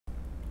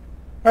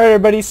Alright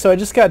everybody, so I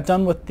just got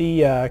done with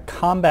the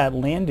combat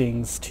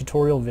landings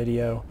tutorial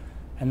video,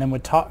 and then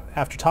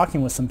after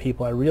talking with some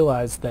people I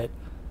realized that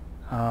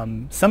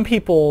some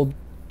people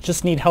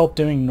just need help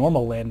doing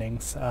normal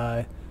landings,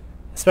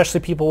 especially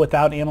people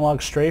without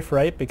analog strafe,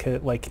 right?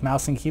 Because like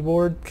mouse and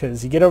keyboard,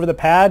 because you get over the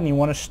pad and you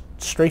want to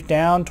straight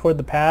down toward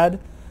the pad,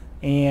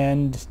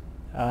 and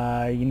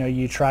you know,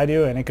 you try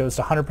to, and it goes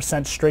to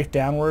 100% straight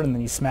downward, and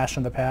then you smash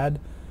on the pad.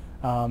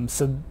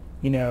 So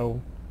you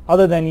know,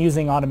 other than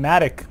using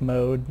automatic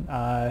mode,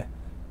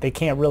 they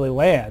can't really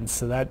land,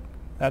 so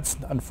that's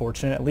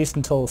unfortunate, at least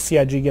until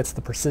CIG gets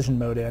the precision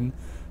mode in.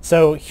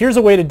 So here's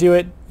a way to do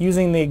it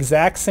using the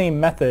exact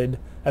same method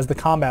as the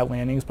combat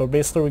landings, but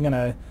basically we're going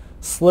to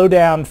slow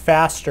down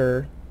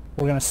faster,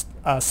 we're going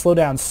to slow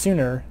down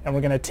sooner, and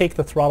we're going to take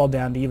the throttle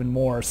down to even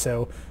more.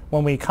 So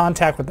when we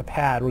contact with the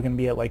pad, we're going to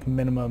be at like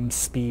minimum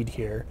speed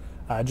here,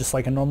 just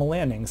like a normal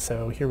landing.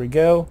 So here we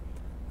go,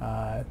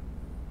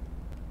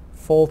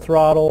 full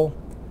throttle.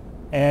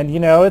 And you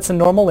know, it's a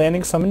normal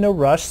landing, so I'm in no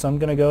rush, so I'm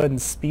going to go ahead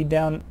and speed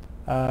down,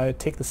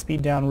 take the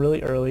speed down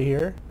really early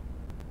here.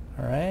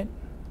 Alright,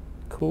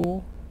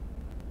 cool.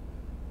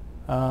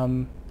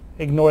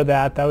 Ignore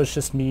that, that was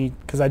just me,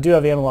 because I do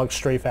have analog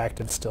strafe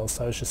active still,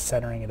 so I was just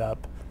centering it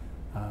up,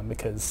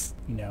 because,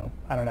 you know,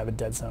 I don't have a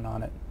dead zone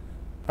on it.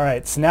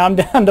 Alright, so now I'm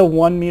down to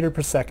 1 meter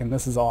per second.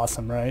 This is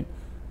awesome, right?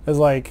 It's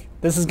like,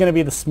 this is going to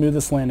be the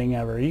smoothest landing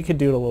ever. You could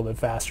do it a little bit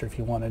faster if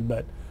you wanted,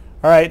 but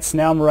alright, so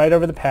now I'm right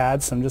over the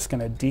pad, so I'm just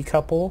going to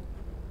decouple,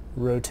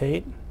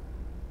 rotate,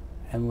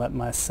 and let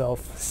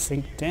myself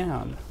sink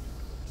down.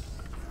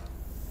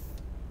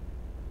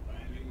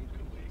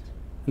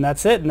 And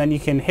that's it, and then you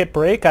can hit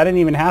brake. I didn't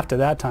even have to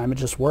that time, it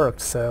just worked,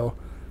 so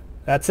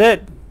that's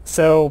it.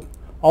 So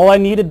all I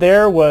needed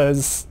there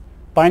was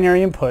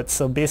binary inputs,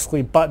 so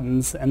basically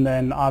buttons, and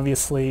then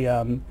obviously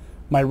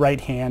my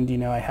right hand, you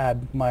know, I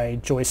had my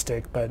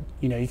joystick, but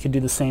you know, you could do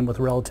the same with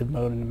relative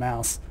mode in the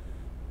mouse.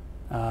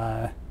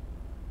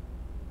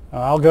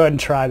 I'll go ahead and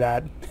try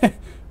that.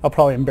 I'll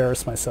probably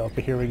embarrass myself,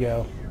 but here we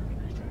go.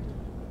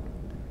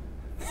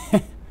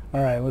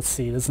 Alright, let's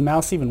see. Does the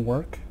mouse even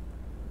work?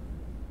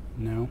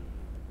 No.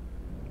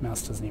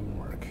 Mouse doesn't even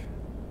work.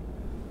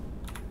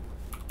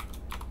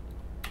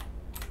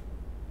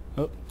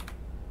 Oh.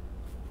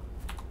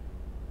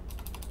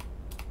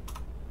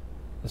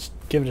 Let's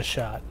give it a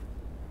shot.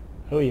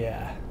 Oh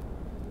yeah.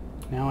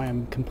 Now I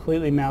am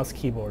completely mouse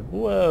keyboard.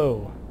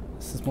 Whoa!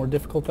 This is more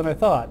difficult than I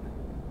thought.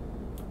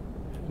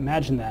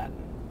 Imagine that.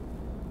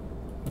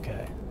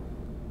 Okay.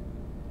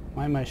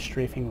 Why am I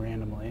strafing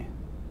randomly?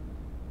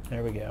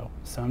 There we go.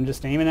 So I'm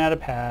just aiming at a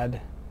pad.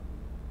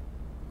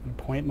 I'm going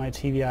to point my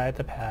TVI at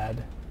the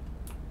pad.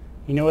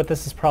 You know what?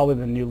 This is probably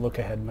the new look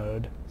ahead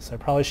mode. So I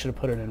probably should have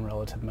put it in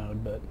relative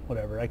mode, but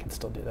whatever. I can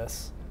still do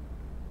this.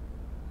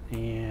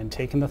 And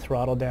taking the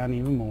throttle down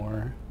even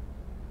more.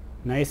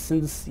 Nice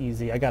and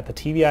easy. I got the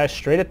TVI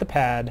straight at the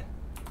pad.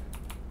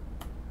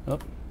 Oh.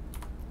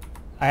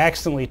 I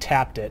accidentally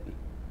tapped it.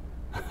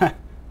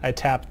 I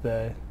tapped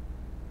the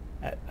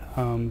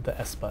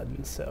S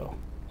button, so.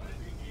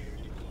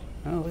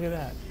 Oh, look at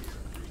that.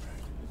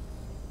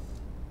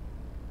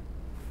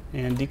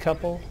 And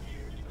decouple.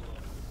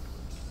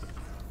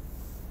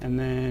 And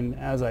then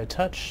as I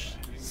touch,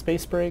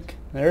 space brake,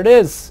 there it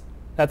is.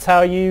 That's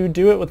how you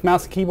do it with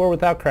mouse and keyboard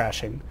without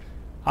crashing.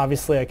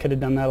 Obviously I could have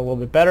done that a little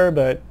bit better,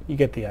 but you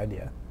get the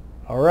idea.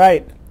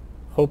 Alright,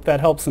 hope that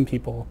helps some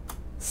people.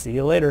 See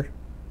you later.